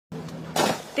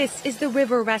This is the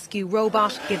river rescue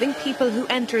robot, giving people who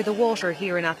enter the water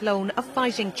here in Athlone a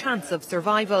fighting chance of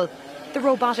survival. The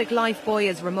robotic lifebuoy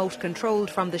is remote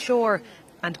controlled from the shore,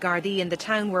 and Gardaí in the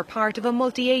town were part of a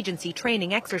multi-agency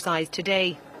training exercise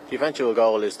today. The eventual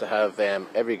goal is to have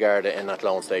every Garda in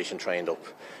Athlone station trained up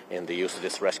in the use of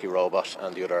this rescue robot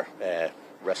and the other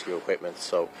rescue equipment.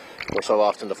 So we're so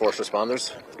often the first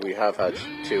responders. We have had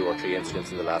 2 or 3 incidents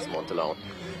in the last month alone.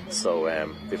 So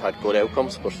we've had good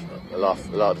outcomes, but a lot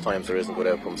of the times there isn't good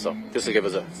outcomes. So this will give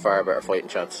us a far better fighting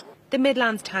chance. The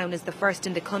Midlands town is the first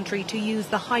in the country to use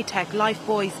the high-tech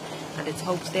lifebuoys, and it's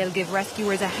hoped they'll give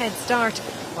rescuers a head start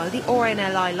while the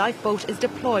RNLI lifeboat is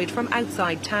deployed from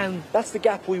outside town. That's the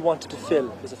gap we wanted to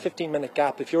fill. There's a 15-minute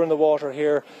gap. If you're in the water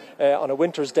here on a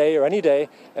winter's day or any day,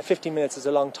 15 minutes is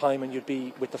a long time, and you'd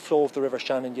be, with the flow of the River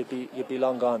Shannon, you'd be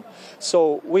long gone.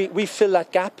 So we fill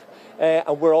that gap.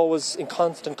 And we're always in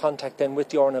constant contact then with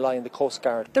the RNLI and the Coast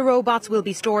Guard. The robots will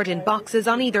be stored in boxes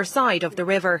on either side of the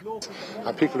river.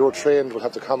 And people who are trained will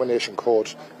have the combination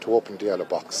code to open the yellow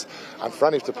box. And for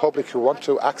any of the public who want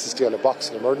to access the yellow box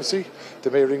in emergency,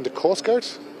 they may ring the Coast Guard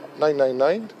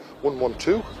 999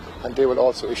 112, and they will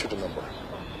also issue the number.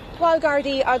 While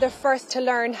Gardaí are the first to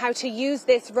learn how to use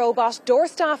this robot, door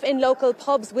staff in local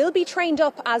pubs will be trained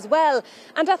up as well.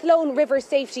 And Athlone River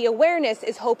Safety Awareness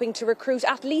is hoping to recruit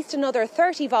at least another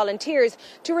 30 volunteers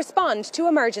to respond to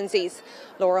emergencies.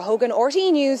 Laura Hogan,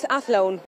 RTE News, Athlone.